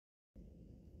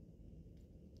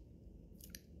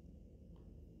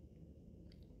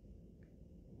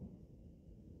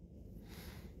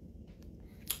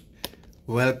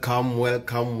Welcome,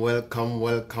 welcome, welcome,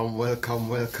 welcome, welcome,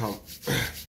 welcome.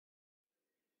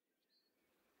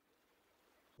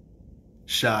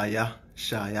 Shaya,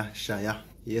 Shaya, Shaya.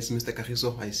 Yes, Mr.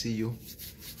 Kahiso, I see you.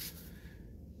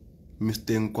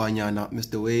 Mr. Nkwanyana,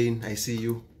 Mr. Wayne, I see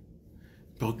you.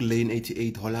 Brooklyn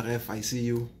 88, Holaref, I see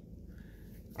you.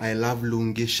 I love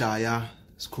Lungi Shaya,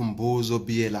 Skumbozo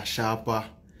Biela Shapa,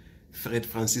 Fred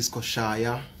Francisco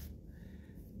Shaya.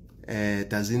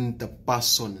 Doesn't the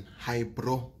person, hi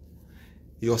bro.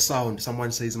 Your sound,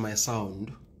 someone says my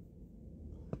sound.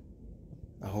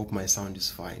 I hope my sound is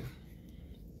fine.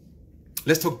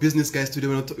 Let's talk business, guys. Today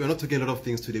we're not talking a lot of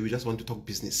things today. We just want to talk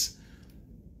business.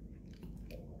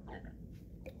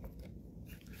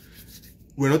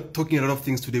 We're not talking a lot of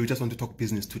things today. We just want to talk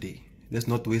business today. Let's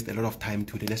not waste a lot of time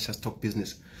today. Let's just talk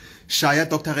business. Shaya,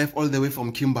 Dr. Ref, all the way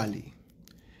from Kimberley.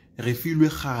 Refilwe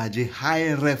Khaje,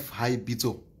 hi Ref, hi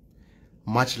Bito.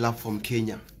 Much love from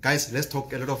Kenya. Guys, let's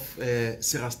talk a lot of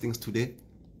serious things today.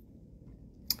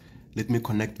 Let me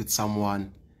connect with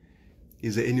someone.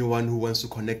 Is there anyone who wants to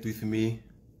connect with me?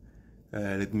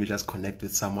 Let me just connect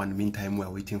with someone. Meantime,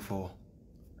 we're waiting for...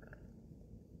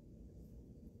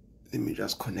 Let me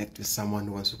just connect with someone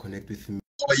who wants to connect with me.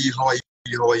 How are you? How are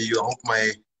you? How are you? I hope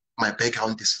my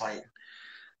background is fine.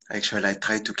 Actually, I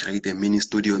tried to create a mini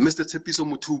studio. Mr.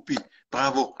 Tsepiso Mutupi,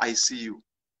 bravo, I see you.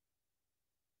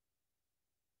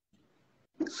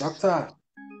 Doctor.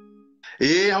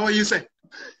 Hey, how are you, sir?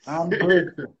 I'm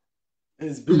good.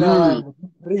 It's been a while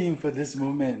praying for this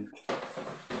moment.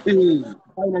 Finally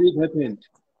it happened.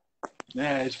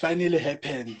 Yeah, it finally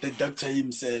happened. The doctor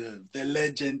himself, the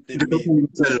legend, the doctor myth.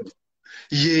 himself.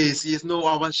 Yes. No,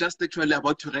 I was just actually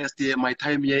about to rest here. My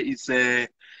time here is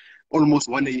almost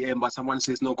 1 a.m. But someone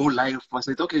says, no, go live. I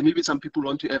said, okay, maybe some people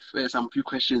want to have some few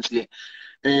questions here.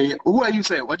 Who are you,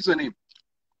 sir? What is your name?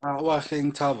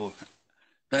 Uwacheng Tabo.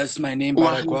 That's my name,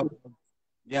 but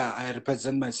I I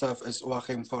represent myself as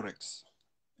Uwacheng Forex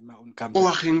in my own company.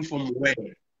 Uwacheng from where?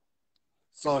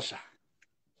 Sosha.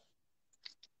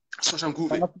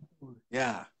 Soshanguve.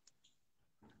 Yeah.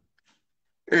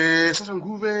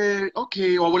 Soshanguve,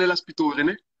 okay, wabolela Spitori,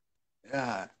 ne?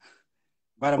 Yeah.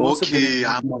 But I'm also okay,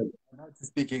 I to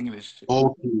speak English.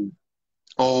 Okay.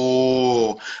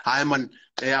 Oh, hi man.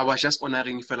 I was just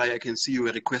honoring fella. I can see you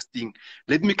were requesting.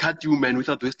 Let me cut you, man,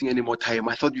 without wasting any more time.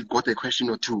 I thought you've got a question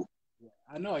or two.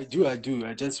 I know, I do.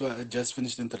 I just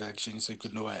finished the introduction so you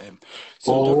could know who I am.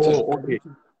 So, Doctor, okay.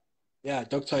 Yeah,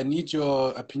 Doctor, I need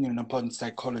your opinion upon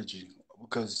psychology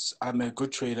because I'm a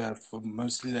good trader for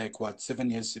mostly 7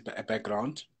 years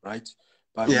background, right?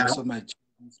 But Yeah. most of my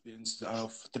experience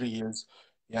of 3 years,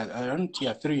 around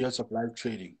 3 years of live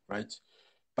trading, right?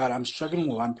 But I'm struggling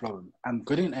with one problem. I'm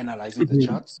good in analyzing the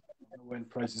charts, when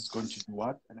price is going to do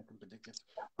what, and I can predict it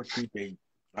for 3 days,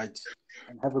 right?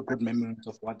 And have a good memory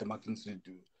of what the market is going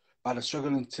to do. But I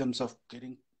struggle in terms of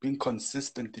being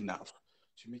consistent enough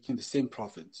to making the same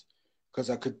profits. Because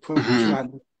I could put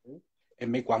 200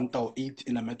 and make 1,008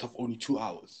 in a matter of only 2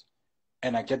 hours.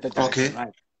 And I get the direction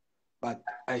right. But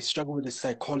I struggle with the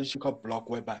psychological block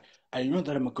whereby I know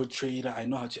that I'm a good trader. I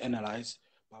know how to analyze.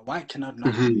 But why cannot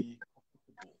not be profitable?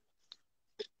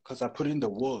 Because I put in the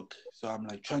work. So I'm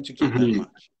trying to get that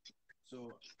much.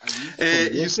 So I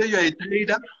need you say you're a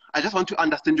trader? I just want to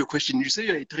understand your question. You say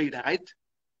you're a trader, right?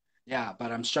 Yeah,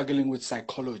 but I'm struggling with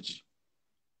psychology.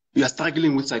 You are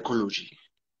struggling with psychology?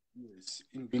 Yes,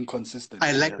 in being consistent.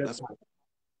 I like that. That's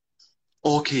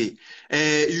okay.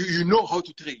 You know how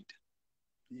to trade?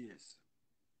 Yes.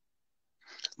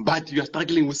 But you are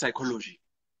struggling with psychology?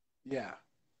 Yeah.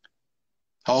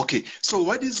 Okay. So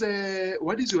what is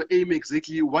your aim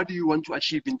exactly? What do you want to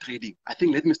achieve in trading? I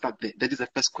think let me start there. That is the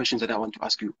first question that I want to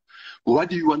ask you. What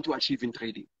do you want to achieve in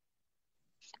trading?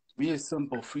 Me is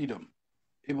simple freedom.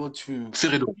 Able to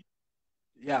freedom.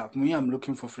 Yeah, me, I'm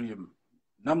looking for freedom.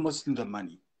 Not mostly the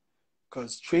money.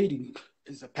 Because trading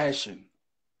is a passion.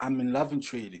 I'm in love in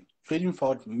trading. Trading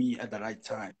found me at the right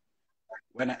time.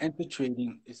 When I enter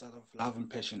trading, it's out of love and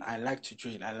passion. I like to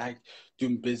trade. I like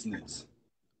doing business.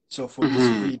 So for me,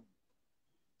 it's freedom.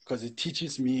 Because it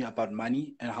teaches me about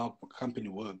money and how a company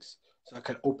works. So I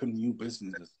can open new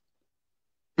businesses.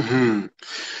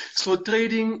 So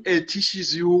trading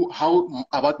teaches you how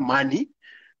about money.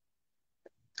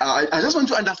 I just want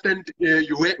to understand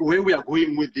where we are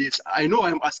going with this. I know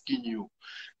I'm asking you.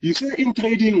 You say in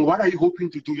trading, what are you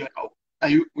hoping to do?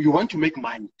 You want to make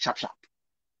money, sharp.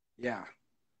 Yeah,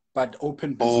 but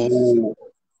open businesses.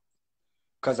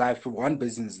 Because I have one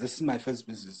business. This is my first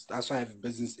business. That's why I have a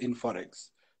business in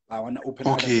Forex. I want to open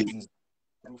other business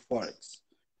through Forex.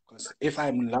 Because if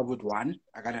I'm in love with one,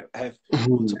 I gotta have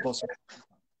multiple.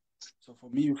 So for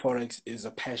me, Forex is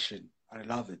a passion. I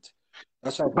love it.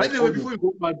 That's why By the way, before you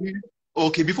go,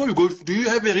 okay, before you go, do you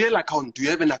have a real account? Do you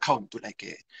have an account, like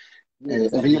a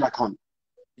real account?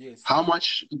 Yes. How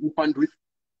much do you fund with?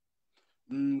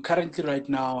 Currently, right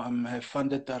now, have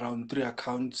funded around 3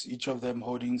 accounts, each of them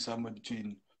holding somewhere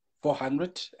between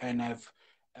 400, and I've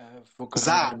focused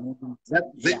on ZAR, the movement. Yeah,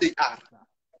 ZAR,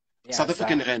 yeah, South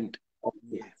African rand. Okay.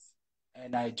 yes.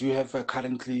 And I do have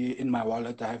currently in my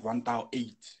wallet, I have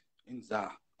 1,008 in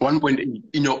ZAR. 1.8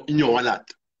 in your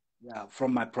wallet. Yeah,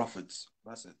 from my profits.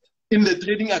 That's it. In the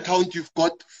trading account, you've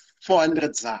got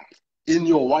 400 ZAR. In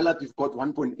your wallet, you've got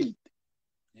 1.8.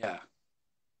 Yeah.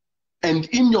 And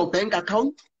in your bank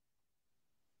account,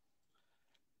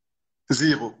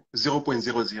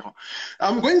 0.00.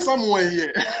 I'm going somewhere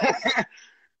here.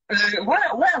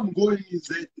 Where I'm going is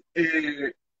that,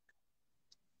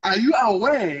 are you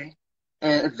aware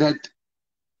that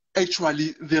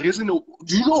actually there isn't do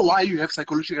you know why you have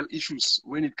psychological issues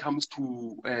when it comes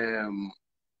to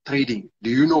trading?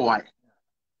 Do you know why?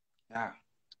 Yeah.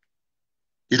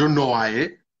 You don't know why, eh?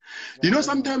 Yeah, You know,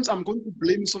 sometimes I'm going to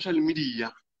blame social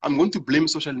media. I'm going to blame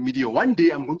social media. One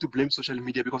day I'm going to blame social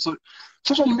media because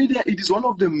social media, it is one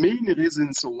of the main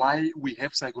reasons why we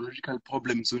have psychological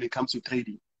problems when it comes to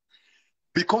trading.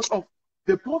 Because of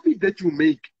the profit that you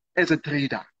make as a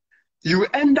trader, you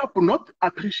end up not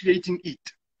appreciating it,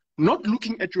 not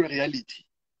looking at your reality.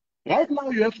 Right now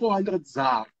you have 400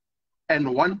 ZAR and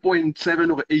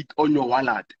 1.7 or 8 on your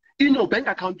wallet. In your bank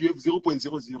account, you have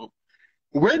 0.00.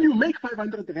 When you make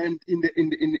 500 rand in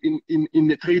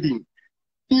the trading,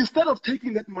 instead of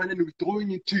taking that money and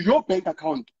withdrawing it to your bank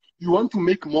account, you want to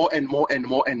make more and more and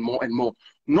more and more and more.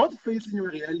 Not facing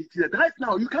your reality that right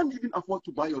now you can't even afford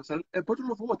to buy yourself a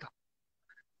bottle of water.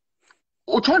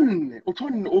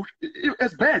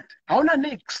 It's bad. How na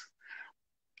next?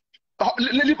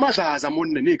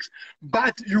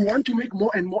 But you want to make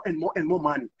more and more and more and more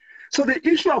money. So the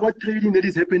issue about trading that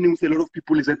is happening with a lot of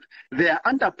people is that they are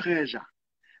under pressure.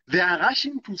 They are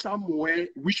rushing to somewhere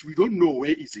which we don't know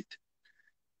where is it.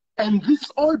 And this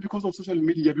is all because of social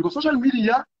media. Because social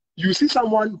media, you see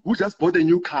someone who just bought a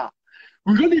new car.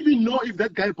 We don't even know if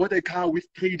that guy bought a car with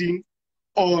trading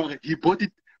or he bought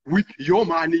it with your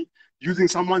money, using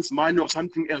someone's money or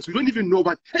something else. We don't even know,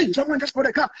 but hey, someone just bought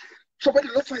a car. Somebody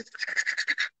lot size.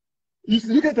 You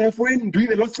look at Refoin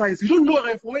doing a lot size. You don't know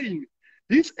Refoin.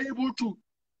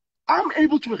 I'm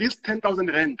able to risk 10,000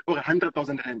 rand or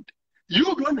 100,000 rand.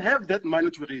 You don't have that money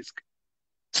to risk.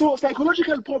 So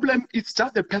psychological problem, it's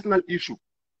just a personal issue.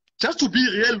 Just to be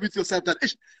real with yourself that,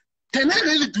 can I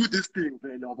really do this thing?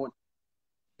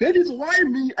 That is why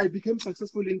I became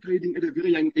successful in trading at a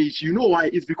very young age. You know why?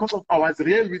 It's because of I was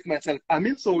real with myself. I'm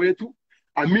in Soweto.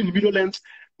 I'm in Middlelands.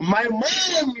 My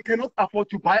mom cannot afford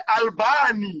to buy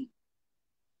Albany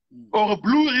or a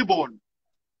Blue Ribbon.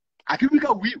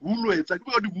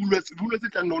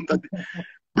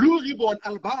 Blue Ribbon,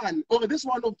 Alban, or this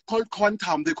one called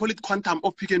Quantum. They call it Quantum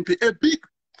of Pick and Pay. A big.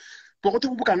 Yeah,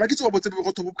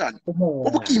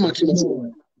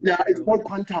 it's called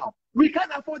Quantum. We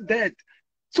can't afford that.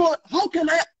 So how can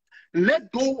I let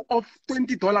go of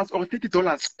 $20 or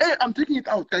 $30? Hey, I'm taking it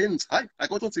out, guys. I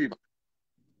got to save.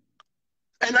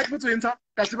 And I put to enter.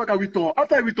 After I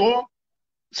withdraw,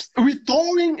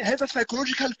 withdrawing has a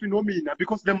psychological phenomenon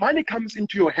because the money comes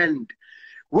into your hand.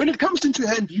 When it comes into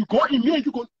your hand, you go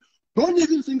immediately. Don't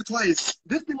even think twice.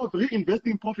 This thing of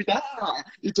reinvesting profit,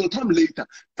 it will come later.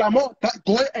 Go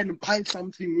and buy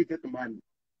something with that money.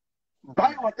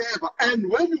 Buy whatever. And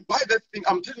when you buy that thing,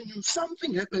 I'm telling you,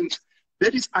 something happens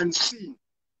that is unseen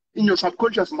in your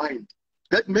subconscious mind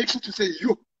that makes you to say,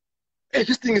 hey,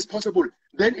 this thing is possible.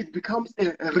 Then it becomes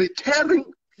a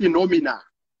recurring phenomena.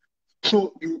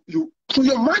 So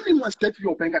your money must get to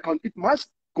your bank account. It must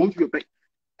go to your bank.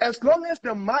 As long as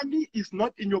the money is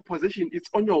not in your possession, it's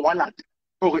on your wallet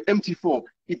or MT4,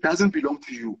 it doesn't belong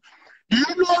to you. Do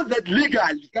you know that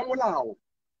legally,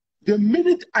 the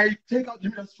minute I take out,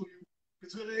 let me just show you.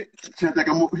 It's very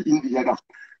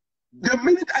the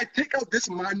minute I take out this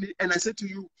money and I say to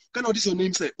you, what is your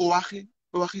name? Say, Oahi.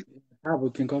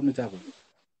 Tabo, can call me Tabo.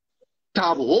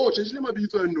 Tabo, oh, change my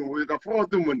video. No, it's a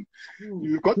fraud woman.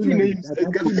 You got two names.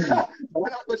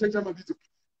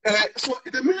 So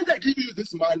the minute I give you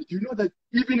this money, you know that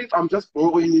even if I'm just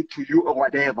borrowing it to you or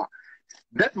whatever,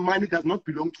 that money does not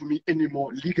belong to me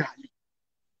anymore legally.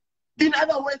 In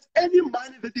other words, any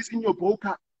money that is in your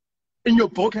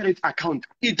brokerage account,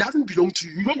 it doesn't belong to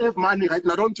you. You don't have money right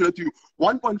now. I don't tell you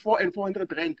 1.4 and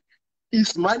 400 rand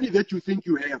is money that you think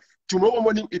you have. Tomorrow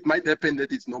morning, it might happen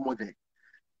that it's no more there.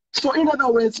 So in other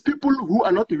words, people who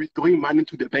are not withdrawing money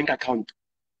to the bank account,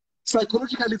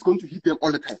 psychologically it's going to hit them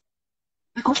all the time.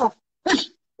 Because of, hey,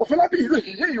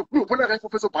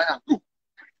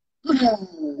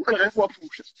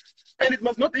 And it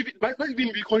must not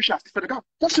even be conscious.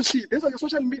 Just to see, there's like a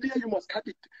social media, you must cut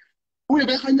it.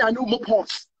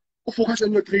 Focus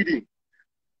on your trading.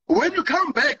 When you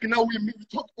come back, now we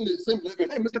talk in the same level.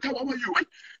 Hey, Mr. Tam, how are you?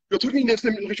 You're talking in the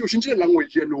same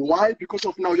language. You know why? Because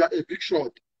of now you're a big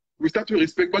shot. We start to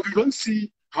respect, but we don't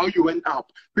see how you went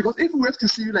up. Because if we have to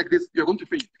see you like this, you're going to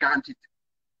fail, guaranteed.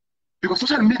 Because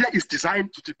social media is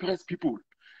designed to depress people.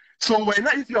 So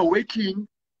if you are working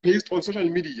based on social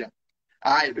media,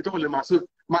 so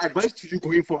my advice to you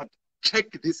going forward,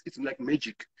 check this. It's like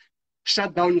magic.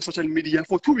 Shut down your social media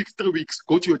for 2 weeks, 3 weeks.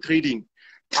 Go to your trading.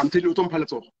 I'm telling you,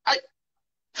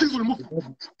 things will move.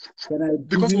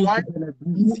 Because why?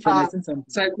 You are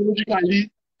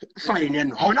psychologically fine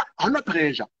and under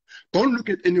pressure. Don't look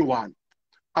at anyone.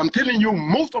 I'm telling you,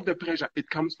 most of the pressure, it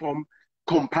comes from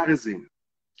comparison.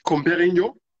 Comparing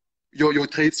your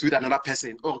trades with another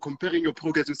person or comparing your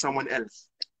progress with someone else.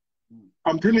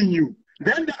 I'm telling you.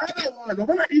 Then the other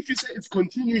one, if you say it's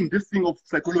continuing this thing of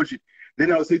psychology,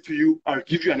 then I'll say to you, I'll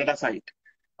give you another side.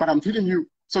 But I'm telling you,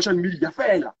 social media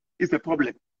failure is the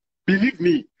problem. Believe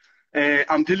me,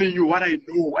 I'm telling you what I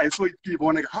know. I saw it keep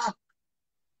on.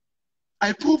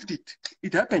 I proved it.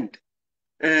 It happened.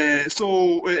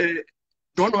 So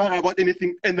don't worry about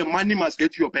anything, and the money must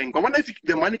get to your bank. I wonder if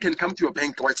the money can come to your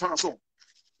bank.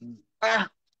 I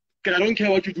don't care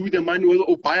what you do with the money,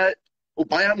 or buy a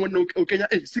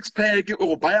 6-pack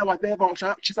or buy whatever.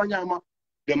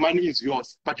 The money is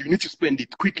yours, but you need to spend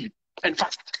it quickly and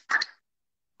fast.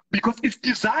 Because it's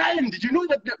designed. You know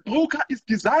that the broker is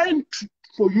designed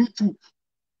for you to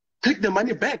take the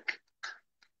money back.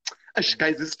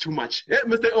 Guys, this is too much.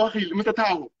 Mr. Ohil, Mr.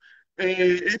 Tao.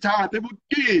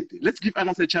 Let's give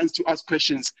others a chance to ask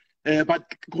questions. But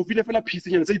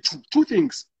say two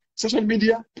things. Social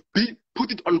media,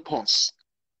 put it on pause.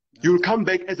 You'll come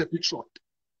back as a big shot.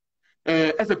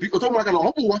 As a big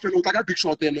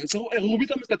shot then. So,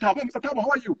 Mr. Tao, how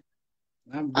are you?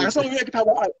 I'm I good. saw Mr.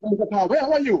 Tao, where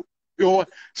are you? So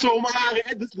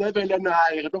at this level, and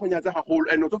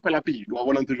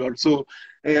so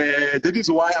that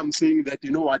is why I'm saying that, you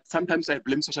know what, sometimes I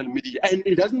blame social media, and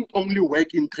it doesn't only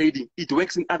work in trading, it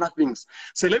works in other things.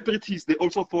 Celebrities, they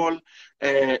also fall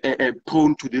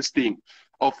prone to this thing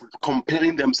of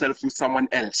comparing themselves with someone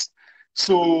else.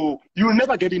 So you'll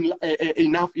never get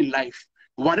enough in life.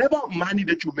 Whatever money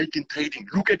that you make in trading,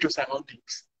 look at your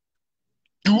surroundings.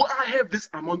 Do I have this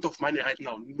amount of money right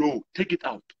now? No, take it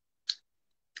out.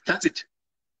 That's it.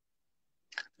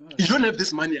 You don't have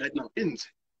this money right now.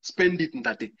 Spend it in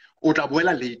that day. Or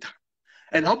later.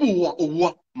 And how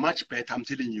about much better, I'm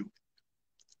telling you.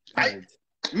 Right.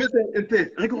 We'll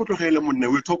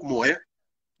talk more, yeah?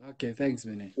 Okay, thanks,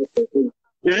 Vinny.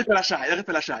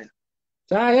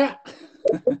 Shaya.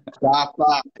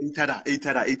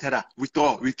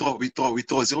 Withdraw.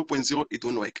 0.0, it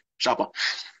won't work. Sharper.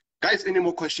 Guys, any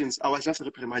more questions? I was just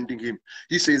reprimanding him.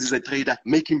 He says he's a trader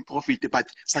making profit, but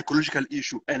psychological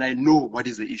issue. And I know what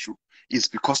is the issue. It's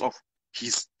because of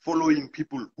he's following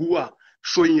people who are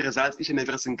showing results each and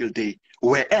every single day.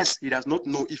 Whereas he does not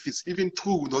know if it's even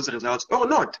true, those results or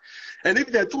not. And if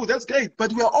they're true, that's great.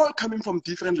 But we are all coming from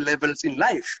different levels in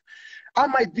life. I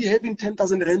might be having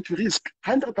 10,000 rand to risk,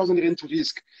 100,000 rand to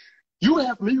risk. You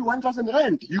have maybe 1,000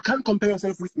 rand. You can't compare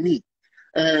yourself with me.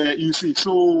 You see,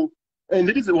 so... And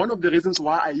that is one of the reasons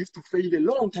why I used to fail a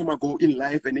long time ago in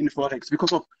life and in Forex,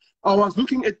 because of I was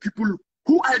looking at people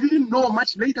who I didn't know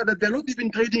much later that they're not even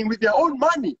trading with their own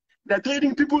money. They're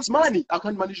trading people's money,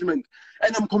 account management.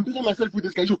 And I'm comparing myself with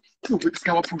this guy, with this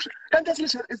guy push. And that's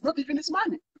it's not even his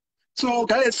money. So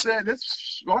guys,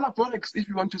 let's run a Forex. If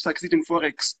you want to succeed in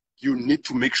Forex, you need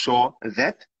to make sure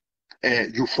that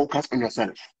you focus on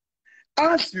yourself.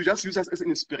 Us, you just use us as an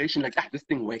inspiration, like, this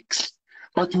thing works.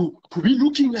 But to be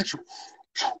looking at you,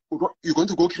 you're going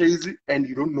to go crazy and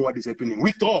you don't know what is happening.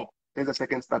 Withdraw. There's a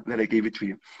second step that I gave it to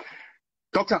you.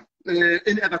 Doctor,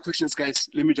 any other questions, guys?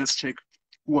 Let me just check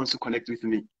who wants to connect with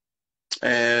me.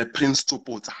 Prince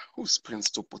Topota. Who's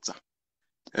Prince Topota?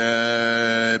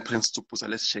 Prince Topota.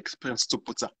 Let's check. Prince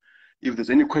Topota. If there's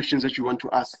any questions that you want to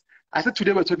ask. I said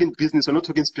today we're talking business, we're not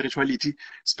talking spirituality.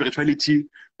 Spirituality,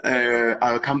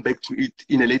 I'll come back to it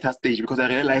in a later stage, because I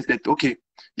realized that, okay,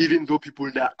 even though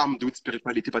people that are armed with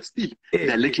spirituality, but still,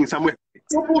 they're lacking somewhere.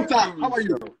 Topota, how are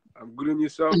you? I'm good on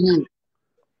yourself.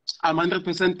 I'm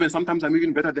 100%, but sometimes I'm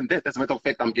even better than that. As a matter of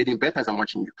fact, I'm getting better as I'm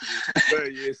watching you.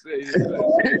 Yes,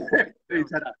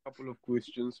 a couple of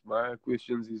questions. My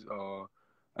questions is,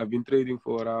 I've been trading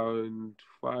for around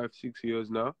 5-6 years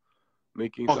now.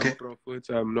 making Okay. some profits.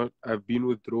 I've been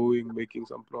withdrawing, making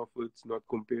some profits, not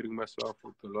comparing myself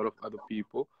with a lot of other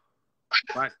people.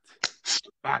 But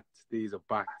there is a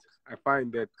but. I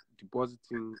find that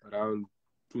depositing around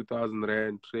 2,000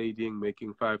 Rand, trading,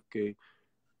 making 5K,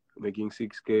 making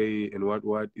 6K, and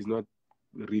what is not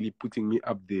really putting me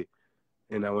up there.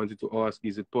 And I wanted to ask,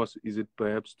 is it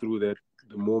perhaps true that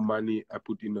the more money I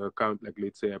put in the account, like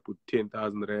let's say I put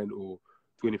 10,000 Rand or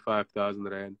 25,000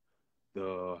 Rand,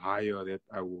 the higher that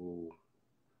I will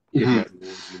get my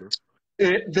rewards, you know?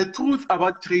 The truth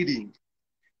about trading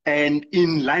and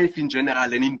in life in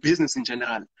general and in business in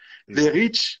general, the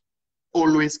rich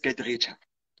always get richer.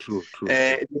 True.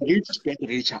 The rich get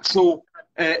richer. So,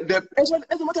 as a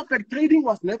matter of fact, trading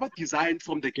was never designed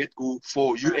from the get-go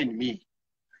for you and me.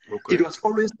 Okay. It was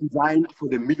always designed for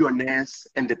the millionaires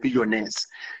and the billionaires.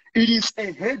 It is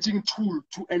a hedging tool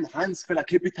to enhance the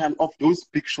capital of those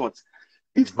big shots.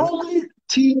 It's only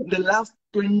till the last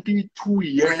 22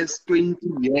 years, 20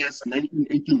 years, 19,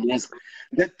 18 years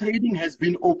that trading has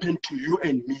been open to you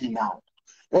and me now.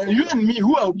 You and me,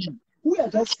 who are we? We are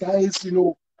just guys, you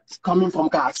know, coming from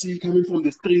Kasi, coming from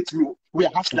the streets. We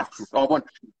are hustlers.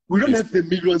 We don't have the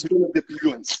millions, we don't have the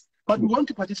billions. But we want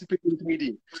to participate in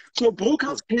trading. So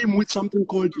brokers came with something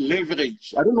called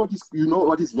leverage. I don't know if you know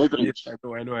what is leverage. Yes,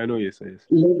 I know, yes.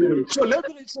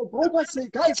 Leverage. So brokers say,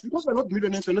 guys, because we're not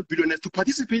millionaires, we're not billionaires, to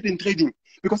participate in trading.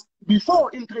 Because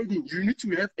before in trading, you need to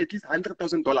have at least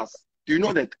 $100,000. Do you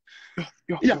know that?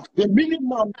 Yeah, the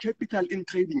minimum capital in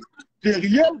trading. The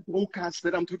real brokers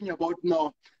that I'm talking about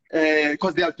now,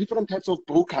 because there are different types of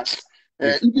brokers.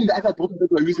 Even the other brokers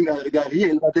that we're using are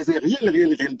real, but there's a real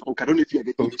broker. I don't know if you have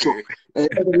it. Okay. So,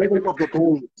 at the level of the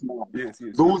bonds now,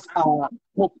 those are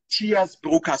top tiers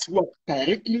brokers who are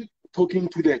directly talking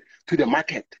to the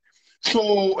market.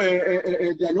 So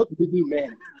they are not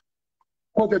middlemen.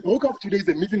 So the broker of today is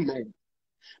a middleman.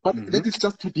 But that is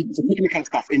just too deep. It's technical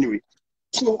stuff anyway.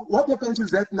 So what happens is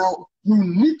that now you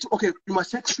need to, you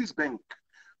must check Swiss Bank.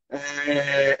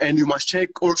 And you must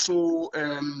check also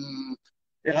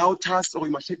Reuters, or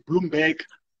you must check Bloomberg.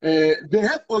 They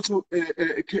have also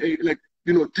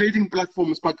trading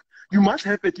platforms, but you must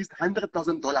have at least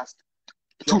 $100,000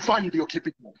 to fund your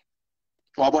capital.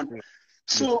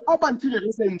 So up until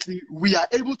recently, we are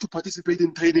able to participate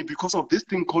in trading because of this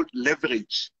thing called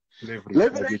leverage.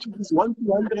 Leverage is 1 to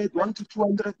 100, 1 to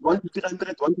 200, 1 to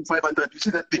 300, 1 to 500. You see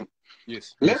that thing?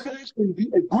 Yes. Leverage can be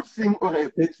a good thing or a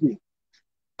bad thing.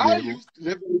 I used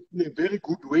leverage in a very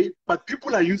good way, but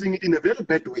people are using it in a very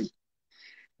bad way.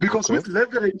 Because with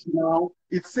leverage now,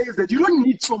 it says that you don't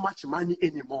need so much money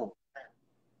anymore.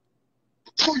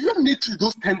 So you don't need to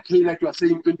those 10K that you are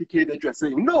saying, 20K that you are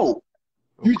saying. No.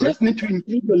 You just need to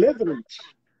increase your leverage.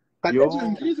 But as you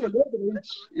increase your leverage,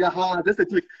 that's the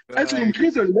trick. As you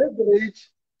increase your leverage,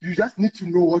 you just need to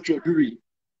know what you're doing.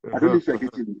 I don't know if you're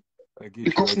getting it.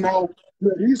 Because now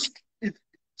the risk,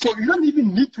 so you don't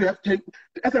even need to have 10.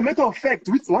 As a matter of fact,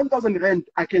 with 1,000 Rand,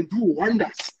 I can do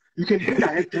wonders. You can think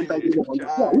I have 10,000 Rand.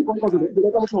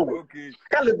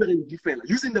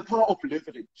 Using the power of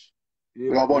leverage. Hey,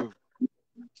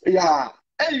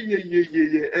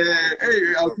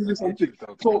 I'll tell you something.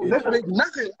 So leverage,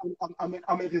 nothing. I'm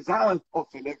a result of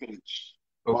the leverage.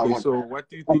 Okay, so what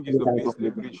do you think is the best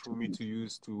leverage for me to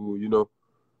use to,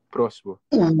 prosper?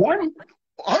 One,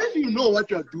 how do you know what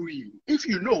you're doing? If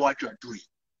you know what you're doing.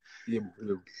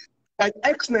 At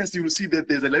Xness, you will see that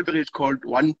there's a leverage called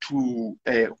 1 to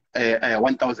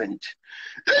 1,000.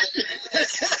 If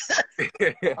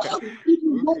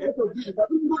you know what you're doing, but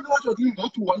if you don't know what you're doing, go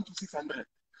to 1 to 600.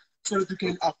 So that you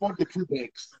can afford the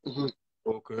pullbacks.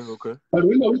 Okay. But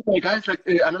when I was like guys like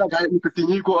another guy,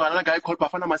 another guy called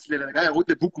Bafana Masile, the guy who wrote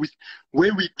the book with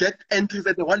where we get entries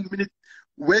at the 1 minute,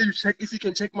 where you check if you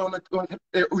can check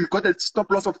we've got a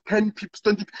stop loss of 10 pips,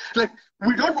 20 pips. Like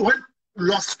we don't want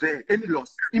loss there, any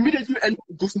loss. Immediately and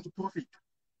goes into profit.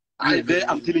 I'm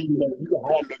telling you, you are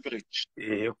higher leverage.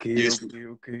 Okay.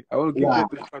 I will give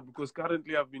that a shot because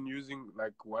currently I've been using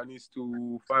like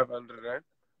 1:500, right?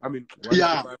 I mean,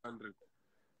 1:500.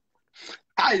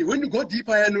 When you go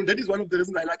deeper, that is one of the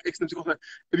reasons I like Xness. Because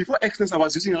before Xness, I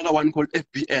was using another one called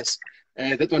FBS.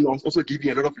 That one was also giving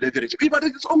a lot of leverage. But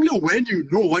it's only when you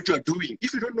know what you're doing.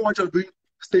 If you don't know what you're doing,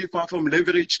 stay far from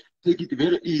leverage. Take it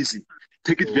very easy.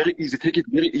 Take it very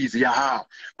easy. Yeah.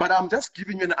 But I'm just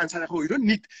giving you an answer. You don't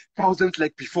need thousands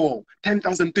like before.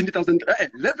 10,000, 20,000.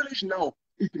 Leverage now,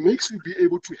 it makes you be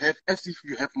able to have as if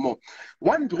you have more.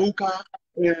 One broker,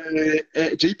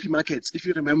 JP Markets, if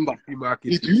you remember.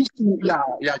 It used to,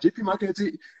 JP Markets,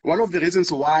 one of the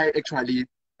reasons why actually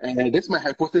That's my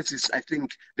hypothesis. I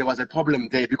think there was a problem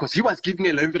there because he was giving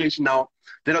a leverage now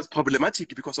that was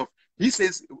problematic because of, he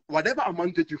says, whatever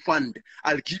amount that you fund,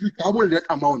 I'll give you double that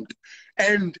amount.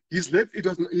 And his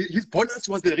bonus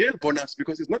was the real bonus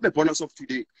because it's not the bonus of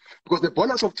today. Because the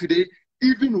bonus of today,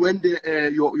 even when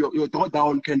your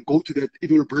drawdown can go to that,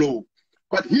 it will blow.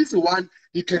 But he's the one,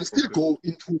 he can still go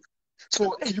into.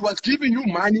 So he was giving you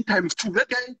money times 2. That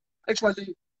guy,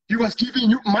 actually, he was giving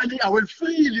you money away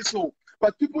freely. So,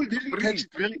 but people didn't catch it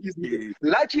very easily.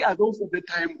 Lucky are those at the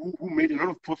time who made a lot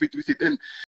of profit with it. And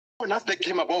when Nasdaq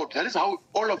came about, that is how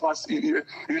all of us really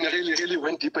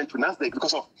went deep into Nasdaq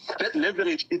because of that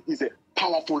leverage. It is a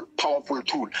powerful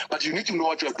tool, but you need to know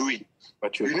what you're doing.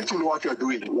 You need to know what you're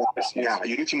doing. Yeah,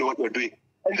 you need to know what you're doing.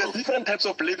 And there's different types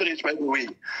of leverage, by the way.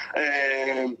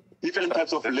 Different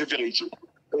types of leverage.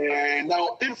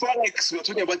 Now, in Forex, we're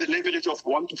talking about the leverage of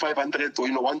 1 to 500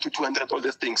 or 1 to 200, all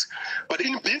these things. But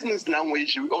in business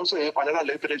language, we also have another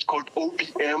leverage called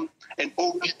OPM and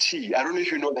OPT. I don't know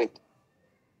if you know that.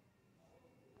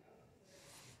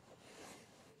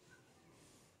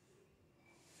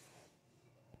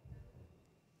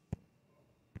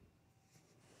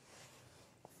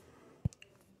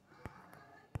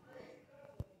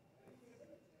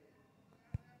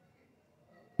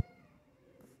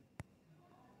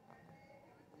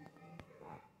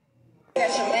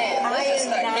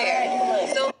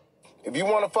 If you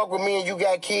want to fuck with me and you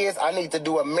got kids, I need to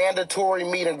do a mandatory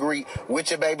meet and greet with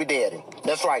your baby daddy.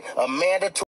 That's right, a mandatory.